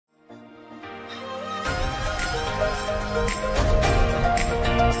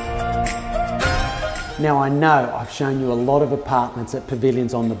Now I know I've shown you a lot of apartments at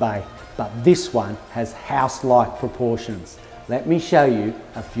Pavilions on the Bay, but this one has house-like proportions. Let me show you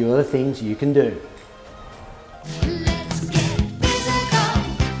a few of the things you can do.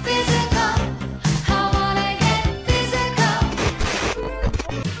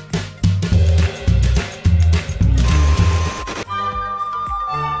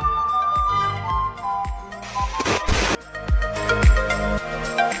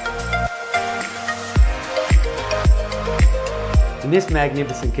 In this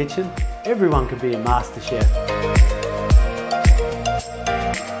magnificent kitchen, everyone could be a master chef.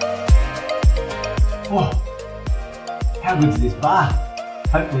 Oh, how good's this bar?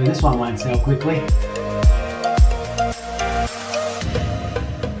 Hopefully this one won't sell quickly.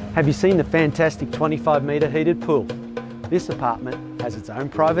 Have you seen the fantastic 25-metre heated pool? This apartment has its own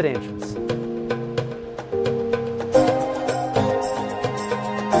private entrance.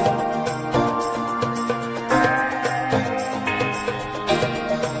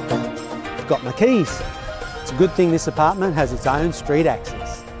 Got my keys. It's a good thing this apartment has its own street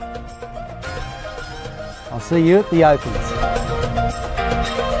access. I'll see you at the opens.